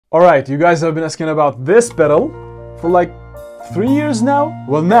Alright, you guys have been asking about this pedal for like 3 years now?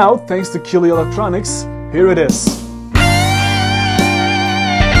 Well now, thanks to Keeley Electronics, here it is.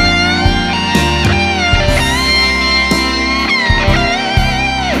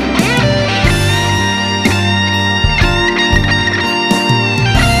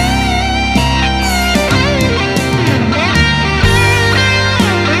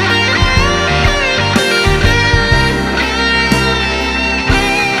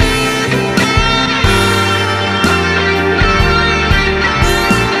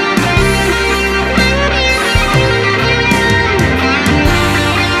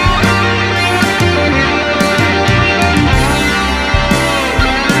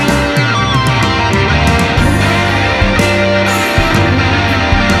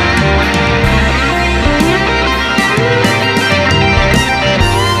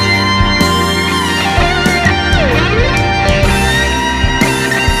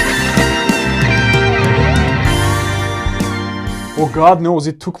 Oh, God knows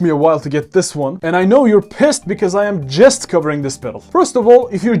it took me a while to get this one, and I know you're pissed because I am just covering this pedal. First of all,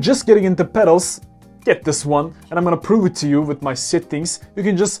 if you're just getting into pedals, get this one, and I'm gonna prove it to you with my settings. You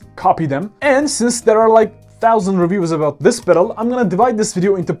can just copy them. And since there are like 1,000 reviews about this pedal, I'm gonna divide this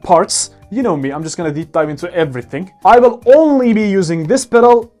video into parts. You know me, I'm just gonna deep dive into everything. I will only be using this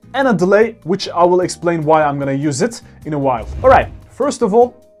pedal and a delay, which I will explain why I'm gonna use it in a while. Alright, first of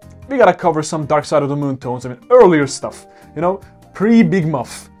all, we gotta cover some Dark Side of the Moon tones, I mean earlier stuff, you know, pre-Big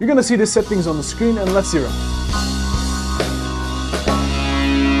Muff. You're gonna see the settings on the screen and let's hear them.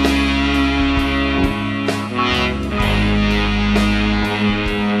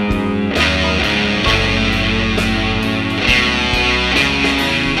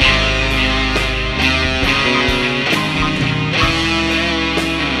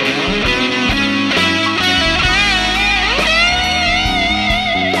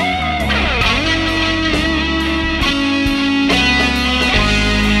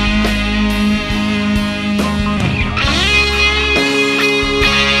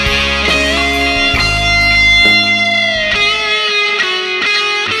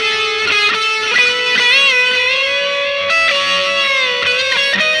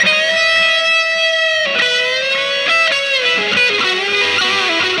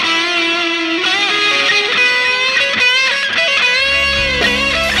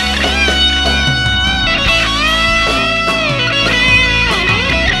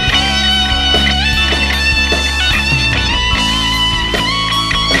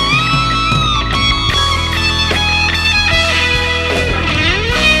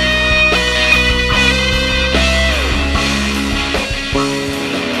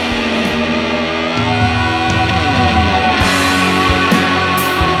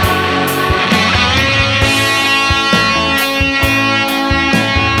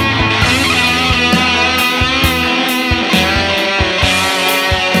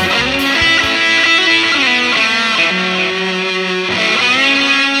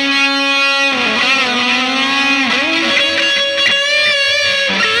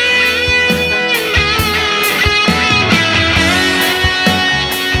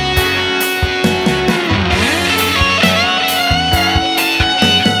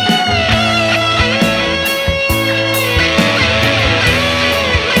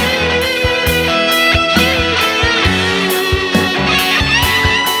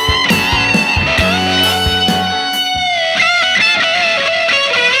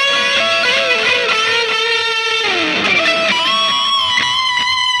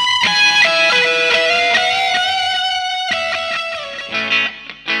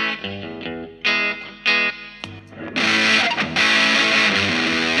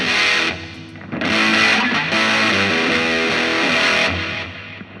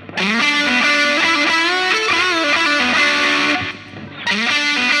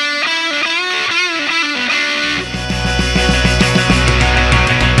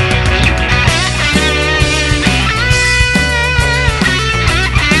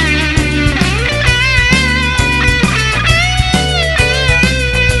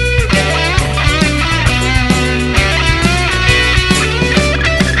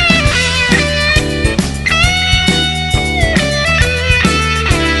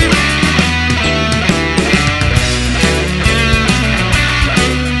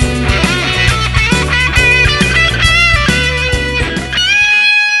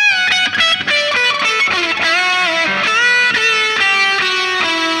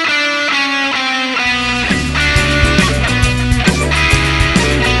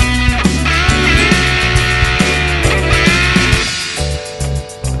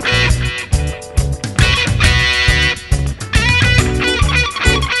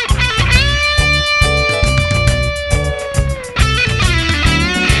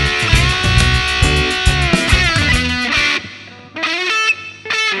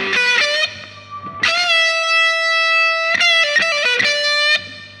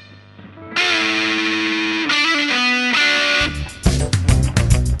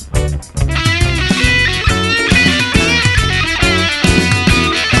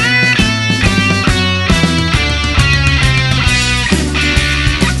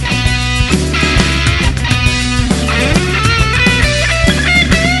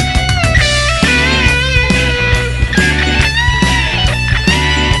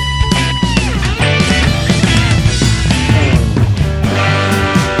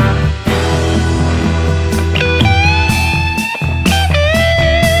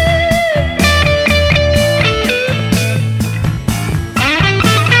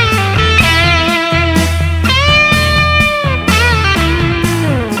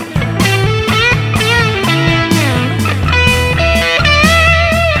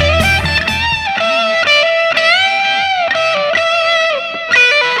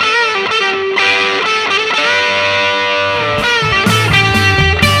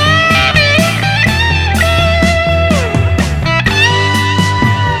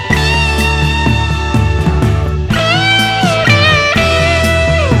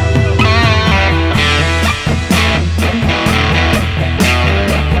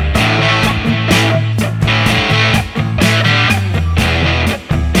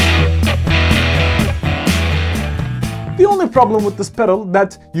 problem with this pedal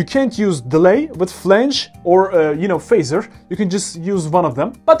that you can't use delay with flange or you know, phaser. You can just use one of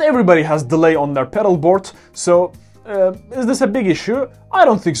them. But everybody has delay on their pedal board, so is this a big issue? I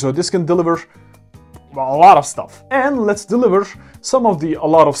don't think so. This can deliver, well, a lot of stuff. And let's deliver some of the a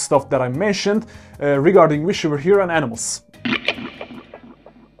lot of stuff that I mentioned regarding Wish You Were Here and Animals.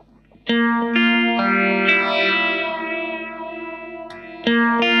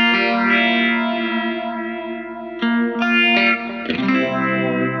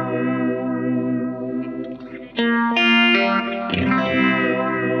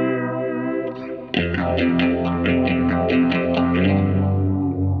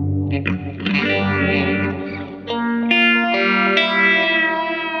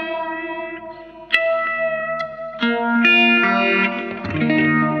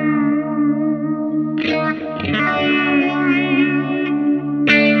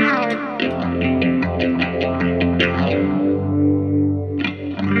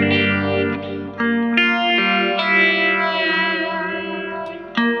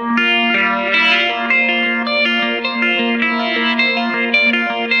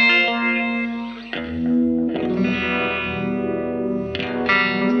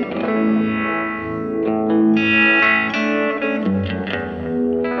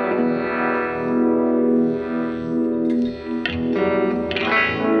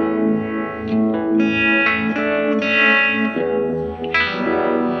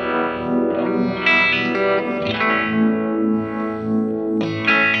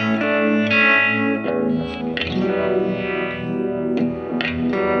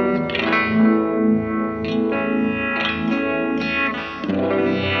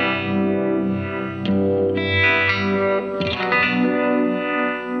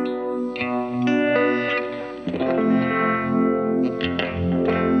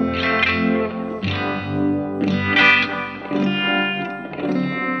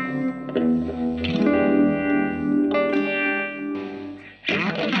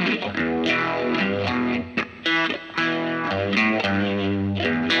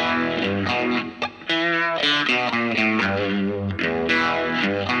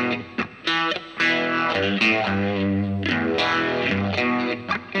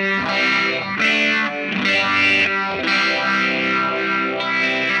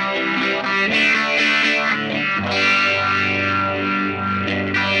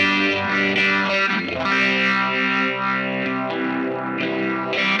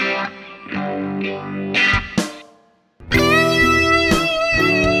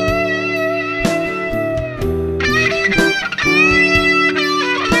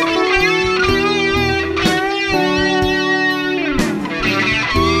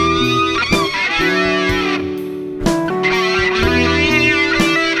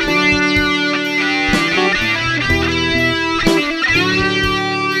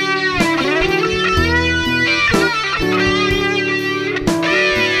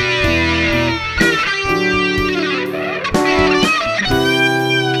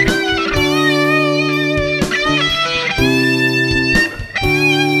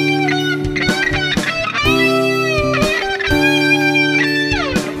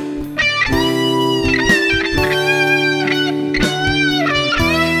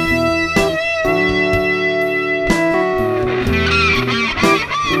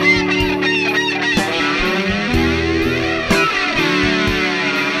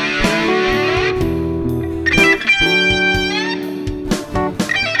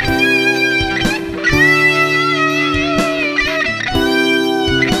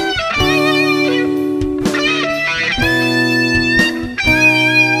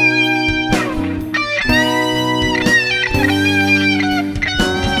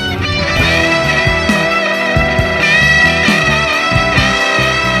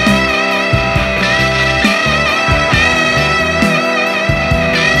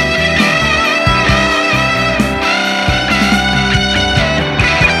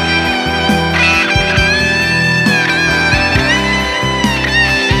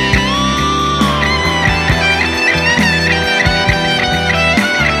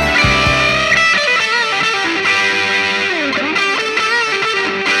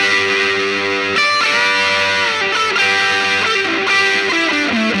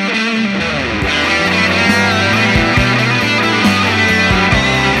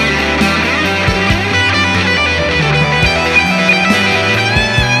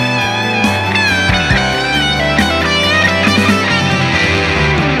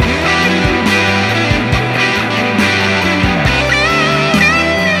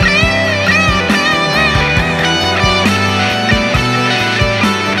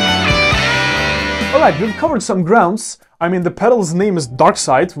 Alright, we've covered some grounds. I mean, the pedal's name is Dark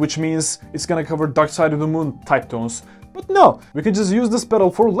Side, which means it's gonna cover Dark Side of the Moon type tones. But no, we can just use this pedal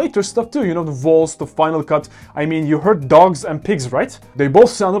for later stuff too, you know, the waltz, the final cut. I mean, you heard Dogs and Pigs, right? They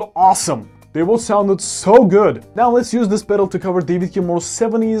both sounded awesome. They both sounded so good. Now let's use this pedal to cover David Gilmour's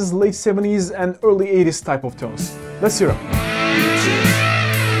 70s, late 70s and early 80s type of tones. Let's hear them.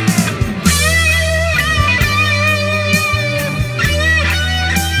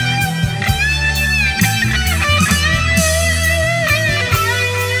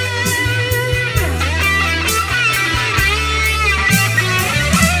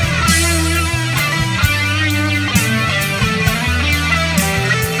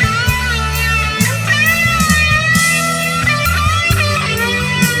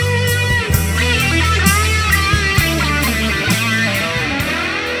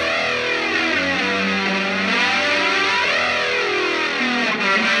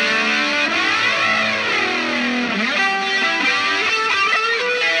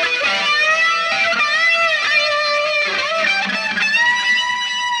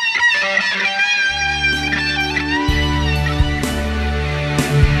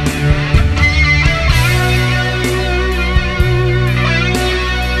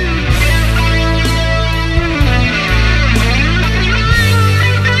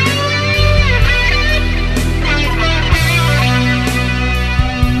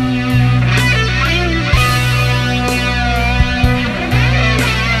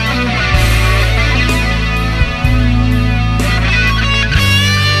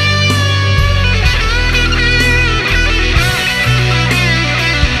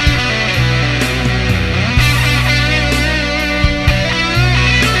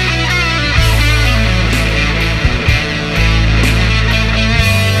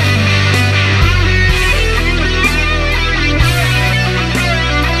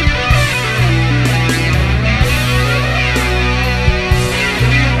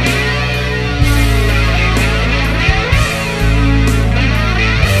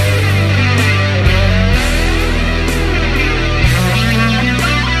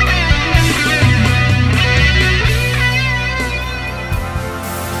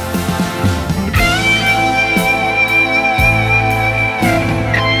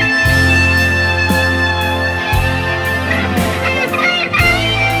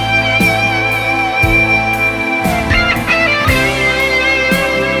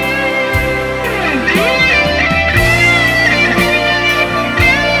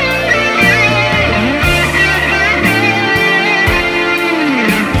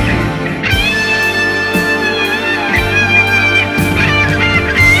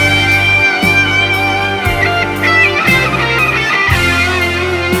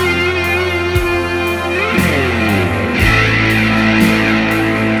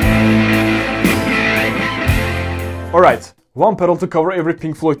 Alright, one pedal to cover every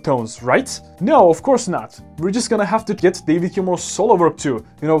Pink Floyd tones, right? No, of course not. We're just gonna have to get David Gilmour's solo work too.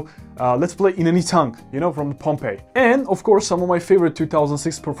 You know, let's play In Any Tongue, you know, from Pompeii. And, of course, some of my favorite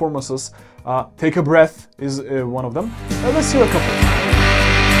 2006 performances. Take a Breath is one of them. Let's hear a couple.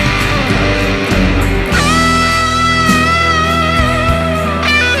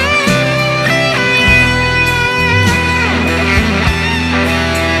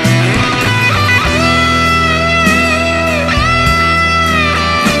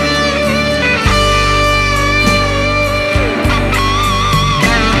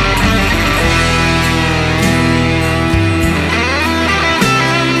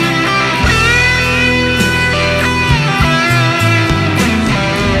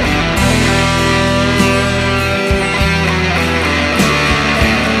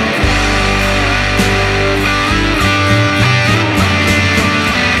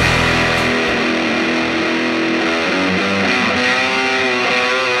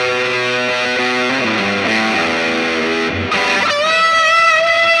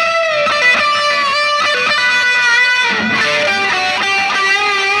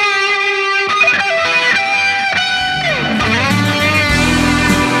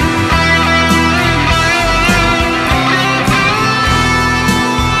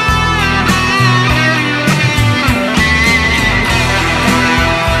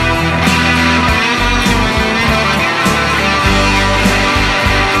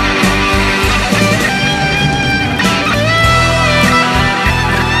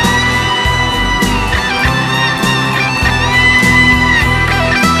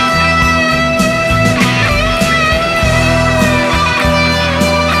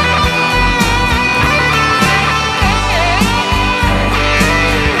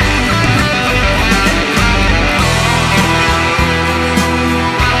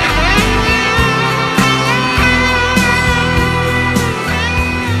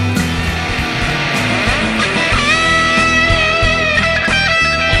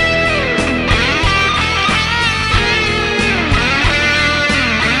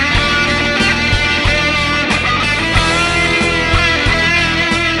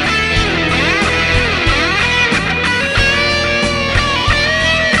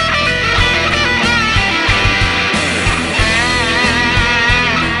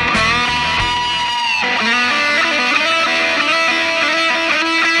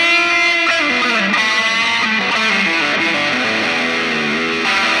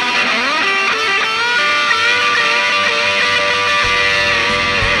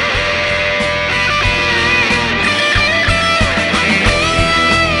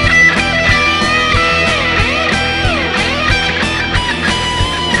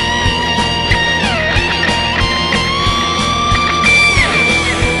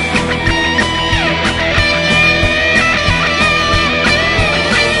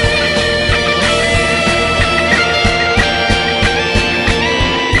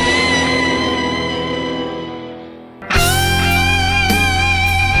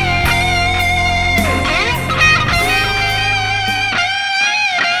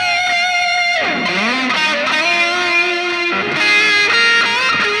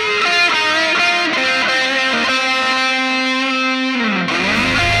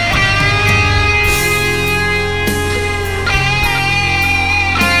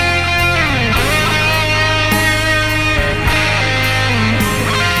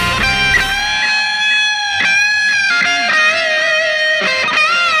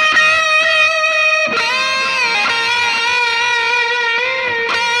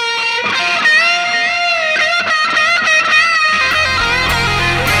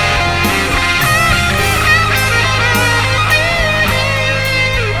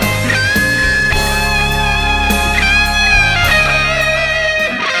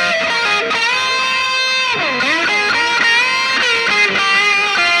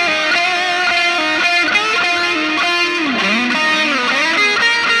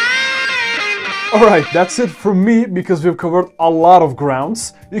 Alright, that's it from me because we've covered a lot of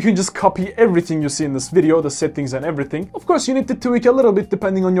grounds. You can just copy everything you see in this video, the settings and everything. Of course, you need to tweak a little bit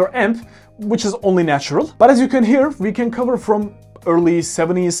depending on your amp, which is only natural. But as you can hear, we can cover from early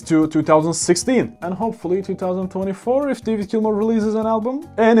 70s to 2016 and hopefully 2024 if David Gilmour releases an album.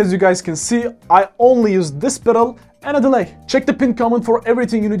 And as you guys can see, I only use this pedal and a delay. Check the pinned comment for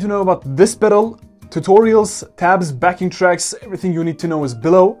everything you need to know about this pedal. Tutorials, tabs, backing tracks, everything you need to know is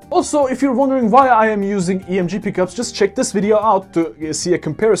below. Also, if you're wondering why I am using EMG pickups, just check this video out to see a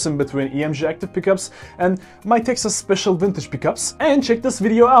comparison between EMG active pickups and my Texas Special Vintage pickups. And check this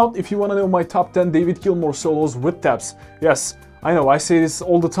video out if you want to know my top 10 David Gilmour solos with tabs. Yes, I know I say this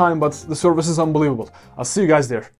all the time, but the service is unbelievable. I'll see you guys there.